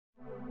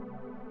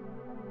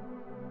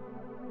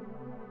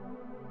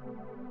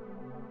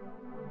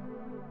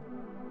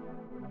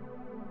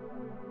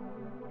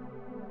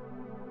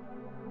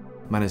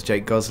My name is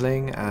Jake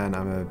Gosling and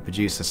I'm a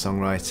producer,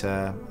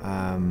 songwriter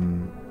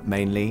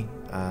mainly.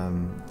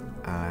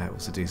 I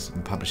also do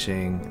some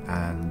publishing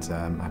and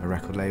have a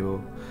record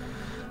label.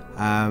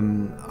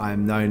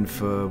 I'm known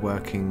for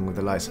working with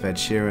the likes of Ed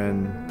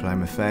Sheeran,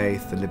 Paloma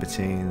Faith, the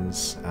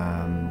Libertines,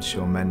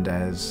 Shawn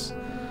Mendes,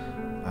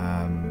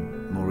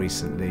 more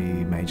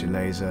recently Major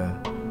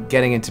Lazer.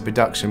 Getting into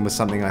production was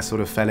something I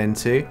sort of fell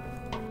into.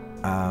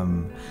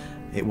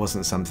 It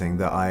wasn't something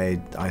that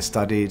I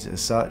studied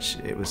as such.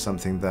 It was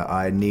something that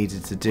I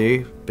needed to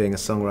do, being a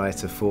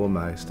songwriter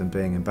foremost and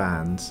being in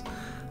bands.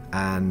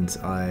 And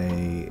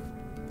I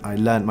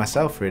learned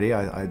myself really.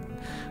 I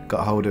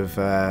got hold of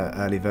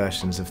early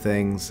versions of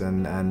things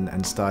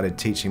and started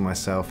teaching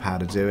myself how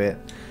to do it.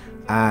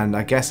 And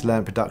I guess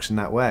learned production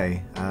that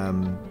way.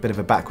 Bit of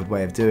a backward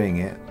way of doing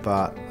it,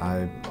 but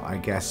I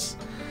guess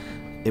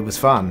it was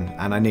fun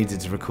and I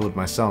needed to record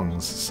my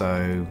songs.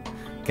 So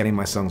getting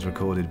my songs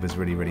recorded was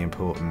really, really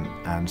important.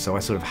 So I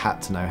sort of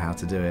had to know how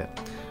to do it.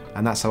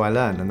 And that's how I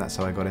learned and that's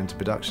how I got into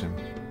production.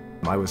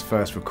 I was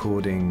first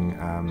recording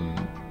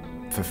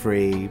for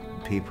free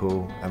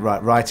people,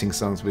 writing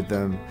songs with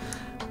them,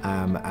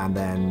 and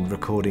then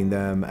recording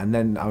them, and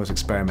then I was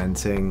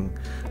experimenting.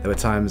 There were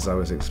times I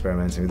was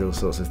experimenting with all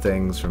sorts of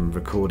things, from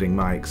recording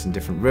mics in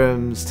different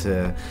rooms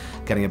to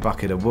getting a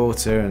bucket of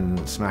water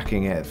and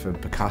smacking it for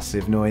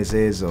percussive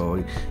noises,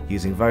 or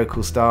using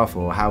vocal stuff,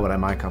 or how would I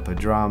mic up a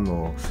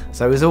drum,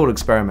 so it was all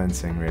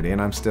experimenting really,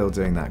 and I'm still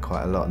doing that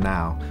quite a lot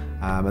now,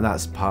 and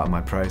that's part of my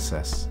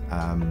process.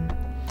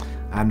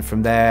 And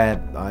from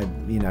there,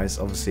 it's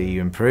obviously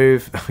you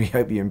improve. We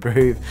hope you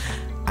improve.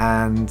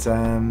 And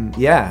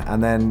yeah,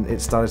 and then it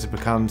started to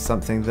become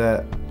something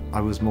that I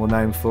was more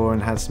known for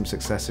and had some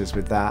successes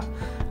with that.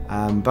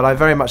 But I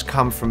very much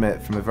come from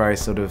it from a very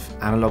sort of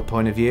analog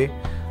point of view.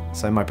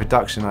 So my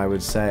production, I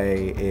would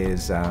say,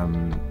 is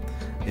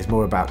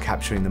more about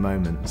capturing the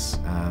moments.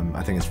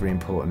 I think it's really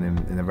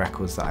important in the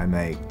records that I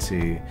make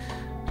to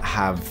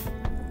have,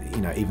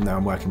 even though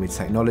I'm working with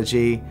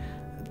technology,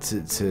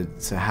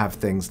 to have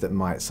things that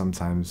might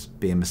sometimes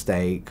be a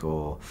mistake,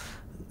 or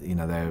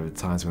there are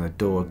times when a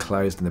door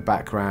closed in the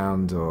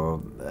background,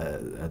 or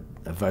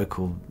a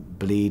vocal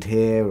bleed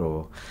here,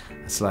 or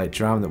a slight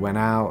drum that went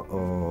out,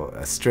 or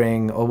a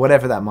string, or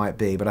whatever that might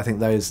be. But I think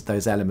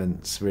those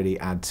elements really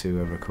add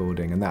to a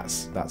recording, and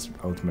that's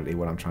ultimately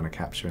what I'm trying to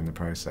capture in the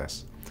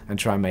process, and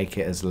try and make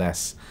it as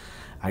less,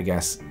 I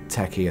guess,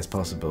 techie as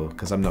possible,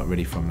 because I'm not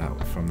really from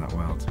that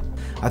world.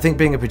 I think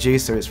being a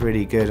producer, it's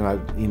really good,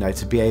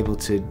 to be able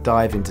to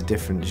dive into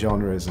different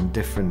genres and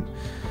different,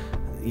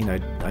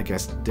 I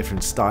guess,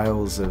 different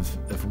styles of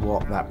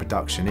what that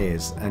production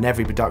is. And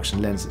every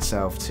production lends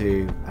itself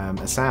to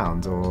a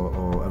sound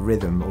or a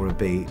rhythm or a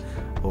beat,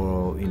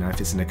 or if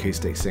it's an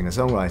acoustic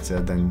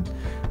singer-songwriter, then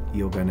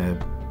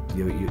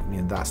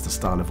that's the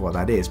style of what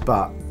that is.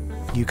 But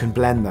you can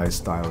blend those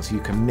styles, you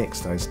can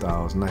mix those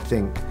styles, and I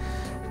think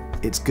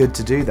it's good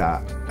to do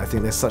that. I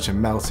think there's such a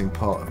melting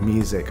pot of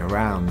music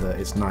around that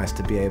it's nice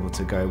to be able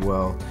to go,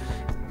 well,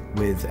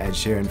 with Ed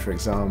Sheeran, for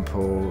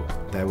example,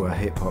 there were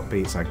hip-hop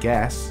beats, I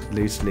guess,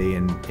 loosely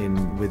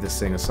in with a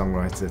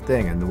singer-songwriter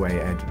thing, and the way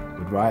Ed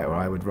would write, or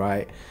I would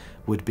write,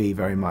 would be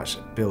very much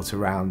built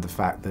around the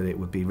fact that it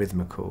would be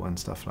rhythmical and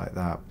stuff like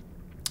that.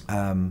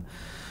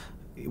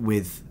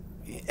 With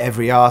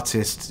every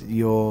artist,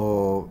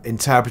 you're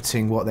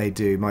interpreting what they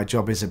do. My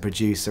job as a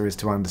producer is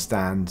to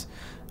understand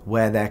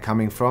where they're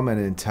coming from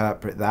and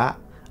interpret that.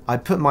 I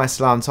put my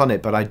slant on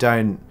it, but I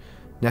don't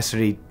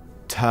necessarily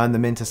turn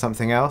them into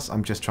something else.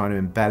 I'm just trying to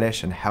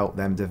embellish and help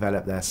them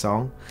develop their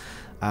song.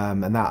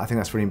 And I think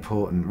that's really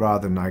important,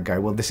 rather than I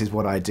go, well, this is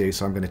what I do,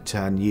 so I'm going to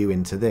turn you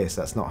into this.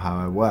 That's not how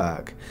I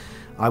work.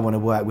 I want to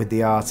work with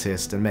the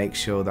artist and make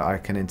sure that I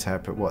can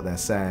interpret what they're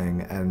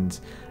saying and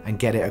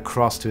get it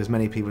across to as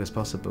many people as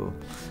possible.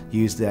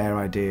 Use their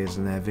ideas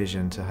and their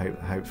vision to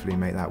hopefully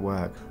make that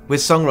work. With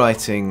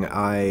songwriting,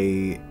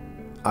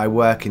 I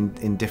work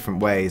in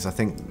different ways. I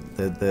think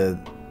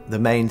the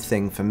main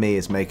thing for me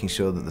is making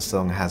sure that the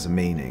song has a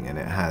meaning and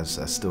it has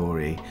a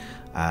story.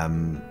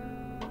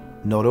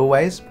 Not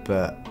always,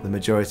 but the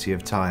majority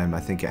of time I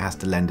think it has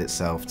to lend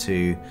itself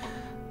to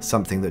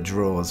something that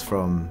draws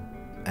from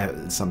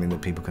something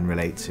that people can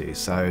relate to.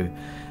 So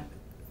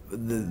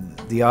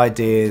the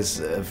ideas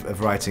of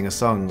writing a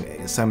song,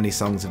 so many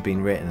songs have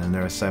been written and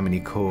there are so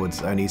many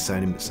chords, only so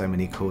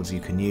many chords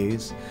you can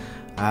use.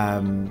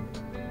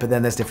 But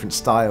then there's different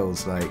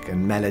styles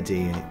and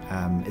melody.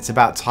 It's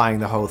about tying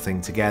the whole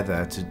thing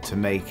together to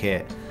make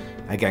it,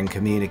 again,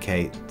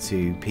 communicate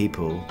to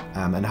people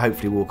and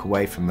hopefully walk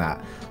away from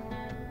that.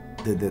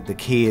 The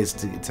key is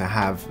to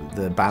have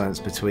the balance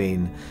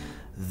between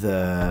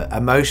the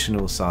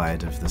emotional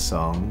side of the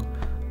song,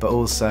 but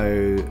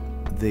also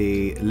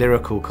the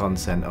lyrical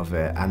content of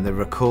it and the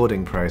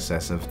recording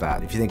process of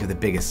that. If you think of the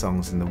biggest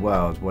songs in the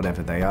world,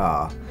 whatever they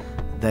are,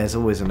 there's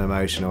always an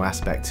emotional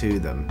aspect to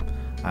them.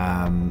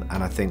 And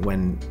I think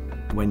when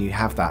when you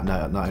have that,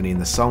 not only in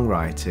the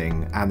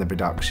songwriting and the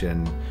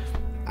production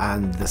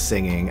and the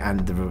singing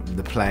and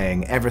the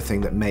playing,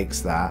 everything that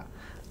makes that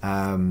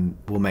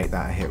will make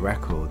that a hit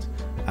record.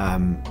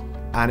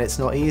 And it's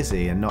not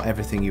easy, and not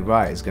everything you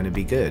write is going to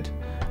be good.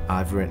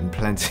 I've written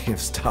plenty of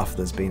stuff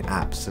that's been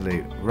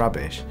absolute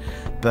rubbish,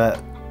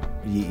 but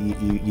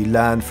you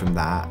learn from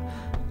that,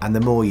 and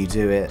the more you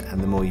do it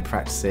and the more you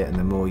practice it and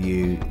the more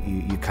you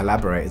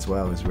collaborate as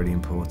well is really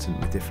important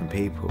with different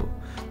people,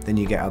 then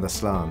you get other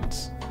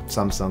slants.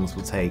 Some songs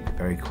will take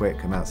very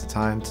quick amounts of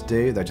time to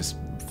do, they'll just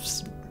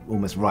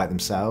almost write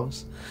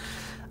themselves,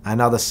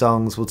 and other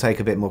songs will take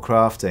a bit more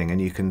crafting,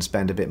 and you can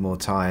spend a bit more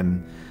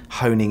time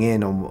honing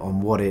in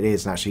on what it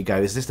is and actually go,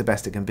 is this the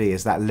best it can be?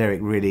 Is that lyric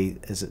really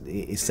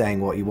is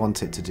saying what you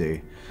want it to do?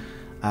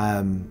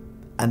 And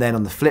then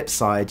on the flip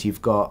side,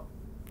 you've got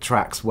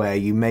tracks where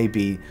you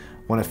maybe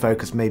want to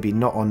focus maybe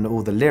not on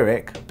all the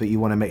lyric, but you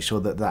want to make sure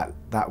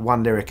that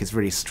one lyric is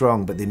really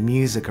strong, but the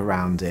music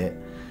around it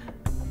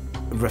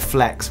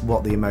reflects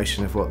what the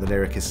emotion of what the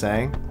lyric is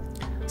saying.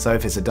 So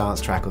if it's a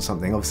dance track or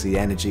something, obviously the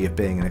energy of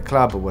being in a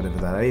club or whatever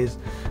that is,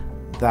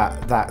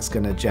 that's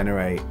going to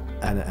generate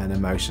an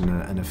emotion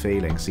and a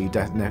feeling. So you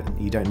don't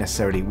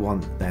necessarily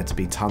want there to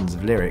be tons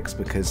of lyrics,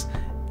 because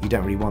you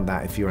don't really want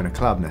that if you're in a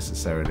club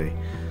necessarily.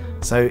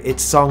 So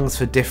it's songs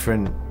for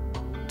different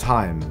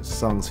times,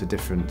 songs for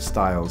different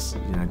styles,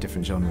 you know,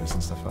 different genres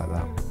and stuff like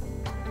that.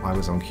 I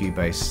was on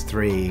Cubase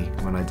 3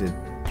 when I did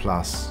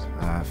Plus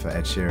for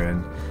Ed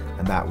Sheeran,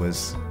 and that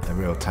was a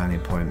real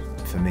turning point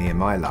for me in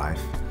my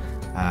life.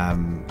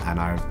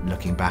 And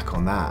looking back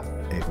on that,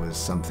 it was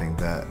something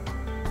that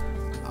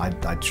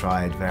I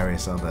tried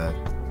various other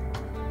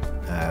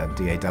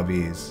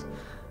DAWs,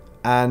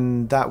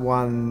 and that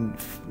one,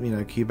 you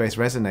know, Cubase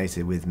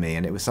resonated with me,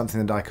 and it was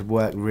something that I could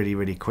work really,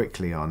 really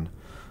quickly on.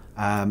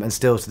 And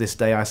still to this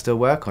day I still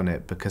work on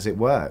it because it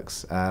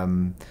works,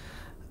 and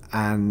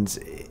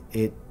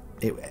it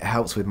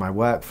helps with my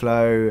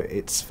workflow.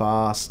 It's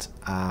fast,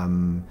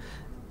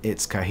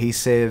 it's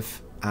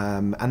cohesive,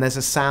 and there's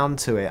a sound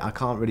to it. I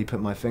can't really put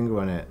my finger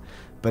on it,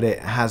 but it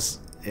has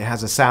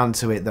a sound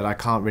to it that I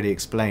can't really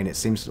explain. It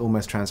seems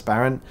almost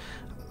transparent.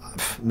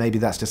 Maybe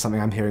that's just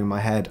something I'm hearing in my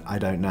head, I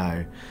don't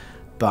know.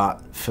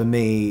 But for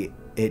me,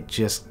 it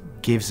just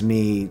gives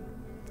me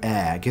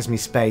air, it gives me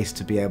space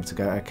to be able to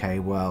go, okay,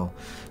 well,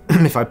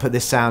 if I put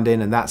this sound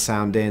in and that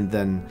sound in,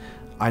 then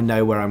I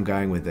know where I'm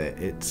going with it.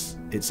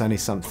 It's only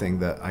something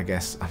that I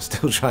guess I'm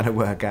still trying to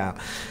work out.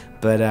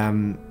 But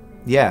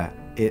yeah,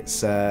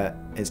 it's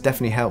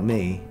definitely helped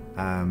me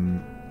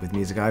with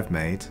music I've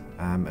made,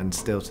 and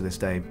still to this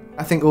day.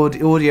 I think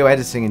audio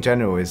editing in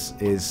general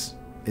is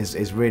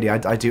really,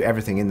 I do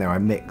everything in there. I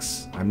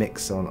mix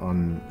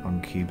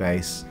on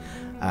Cubase.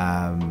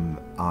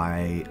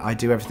 I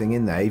do everything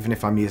in there, even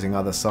if I'm using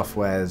other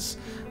softwares,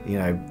 you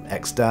know,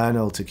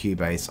 external to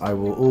Cubase. I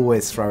will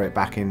always throw it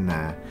back in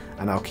there,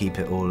 and I'll keep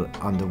it all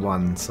under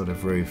one sort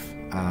of roof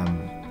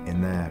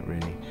in there.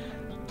 Really,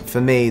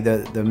 for me,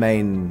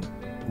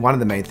 one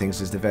of the main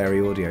things is the very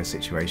audio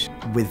situation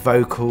with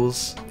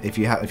vocals. If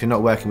you're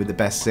not working with the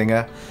best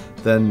singer,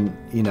 then,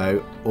 you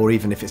know, or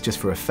even if it's just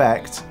for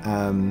effect,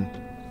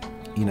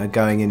 you know,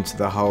 going into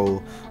the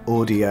whole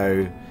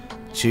audio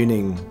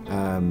tuning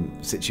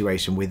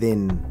situation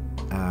within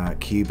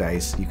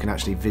Cubase, you can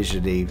actually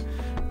visually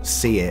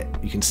see it.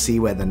 You can see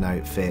where the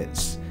note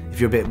fits. If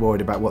you're a bit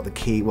worried about what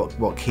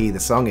key the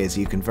song is,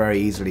 you can very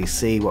easily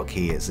see what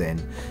key it's in.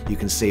 You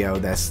can see, oh,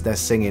 they're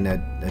singing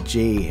a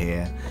G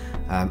here.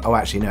 Oh,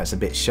 actually no, it's a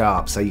bit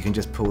sharp, so you can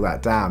just pull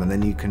that down, and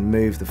then you can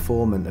move the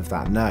formant of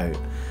that note,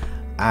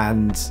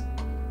 and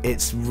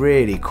it's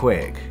really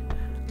quick.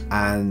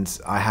 And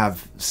I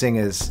have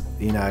singers,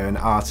 you know, and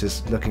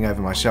artists looking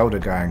over my shoulder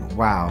going,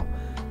 wow,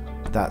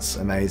 that's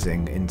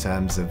amazing in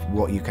terms of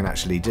what you can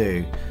actually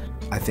do.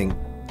 I think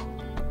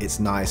it's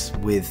nice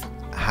with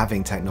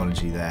having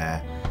technology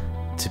there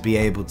to be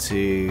able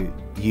to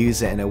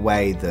use it in a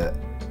way that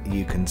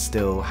you can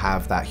still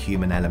have that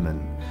human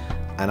element.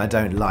 And I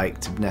don't like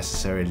to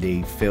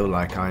necessarily feel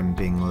like I'm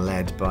being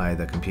led by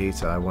the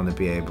computer. I want to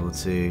be able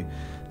to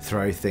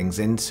throw things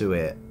into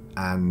it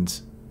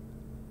and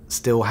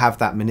still have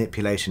that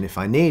manipulation if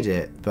I need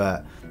it,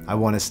 but I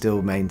want to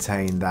still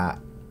maintain that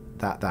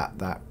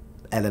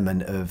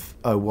element of,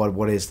 oh,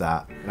 what is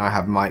that? I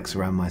have mics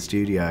around my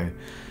studio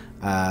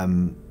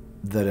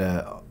that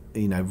are,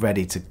 you know,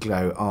 ready to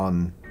go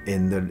on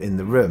in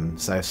the room.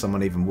 So if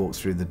someone even walks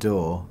through the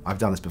door, I've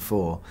done this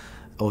before,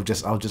 or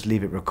I'll just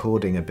leave it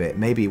recording a bit,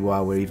 maybe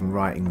while we're even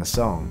writing the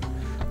song.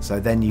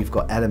 So then you've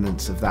got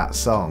elements of that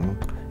song.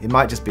 It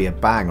might just be a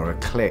bang or a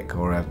click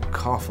or a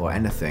cough or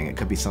anything. It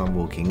could be someone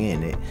walking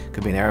in, it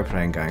could be an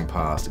aeroplane going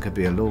past, it could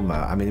be a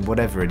lawnmower. I mean,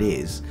 whatever it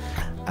is,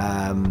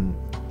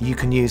 you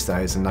can use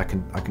those, and I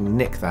can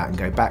nick that and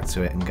go back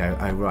to it and go,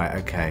 oh right,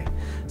 okay.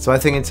 So I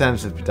think in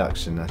terms of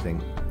production, I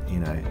think, you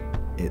know,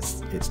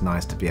 it's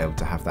nice to be able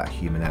to have that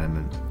human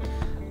element.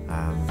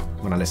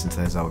 When I listen to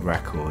those old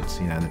records,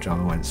 you know, and the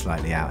drummer went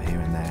slightly out here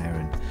and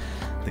there,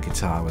 the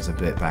guitar was a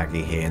bit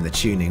baggy here and the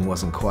tuning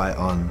wasn't quite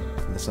on.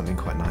 There's something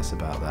quite nice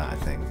about that, I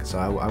think. So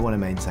I want to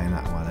maintain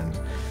that one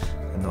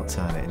and not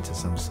turn it into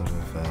some sort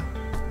of,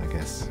 I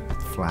guess,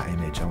 flat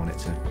image. I want it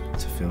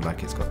to feel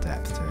like it's got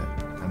depth to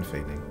it and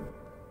feeling.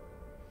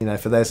 You know,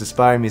 for those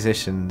aspiring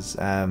musicians,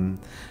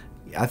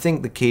 I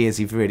think the key is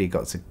you've really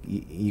got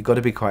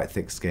to be quite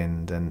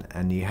thick-skinned,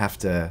 and you have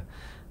to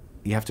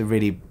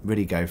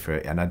really go for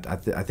it. And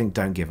I think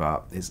don't give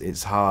up.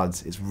 It's hard.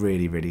 It's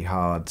really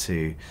hard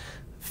to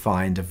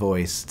find a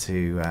voice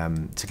to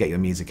get your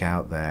music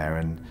out there.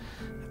 And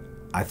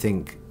I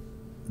think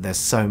there's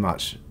so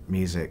much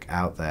music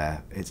out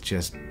there. It's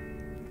just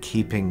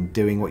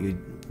doing what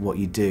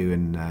you do,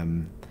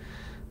 and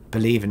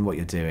believe in what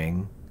you're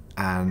doing,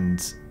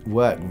 and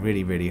work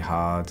really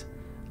hard,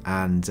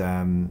 and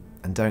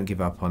don't give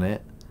up on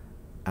it,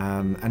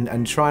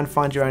 and try and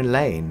find your own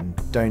lane.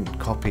 Don't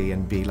copy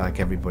and be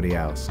like everybody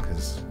else,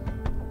 because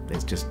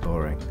it's just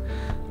boring.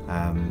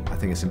 I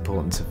think it's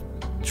important to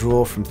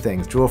draw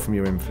from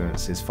your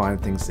influences, find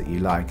things that you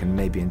like, and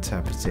maybe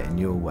interpret it in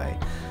your way,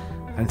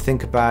 and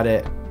think about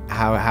it,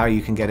 how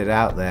you can get it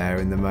out there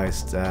in the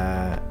most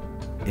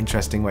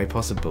interesting way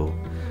possible.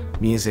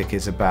 Music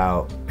is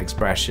about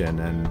expression,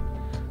 and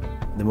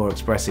the more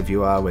expressive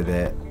you are with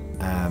it,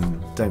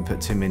 don't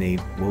put too many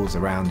walls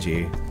around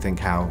you. Think,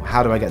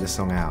 how do I get the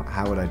song out?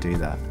 How would I do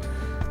that?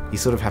 You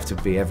sort of have to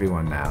be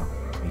everyone now.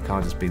 You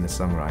can't just be the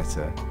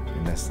songwriter,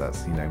 unless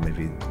that's, you know,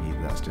 maybe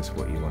that's just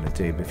what you want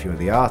to do. But if you're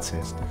the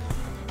artist,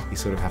 you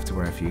sort of have to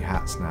wear a few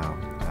hats now,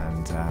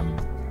 and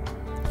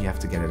you have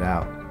to get it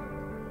out,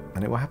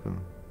 and it will happen.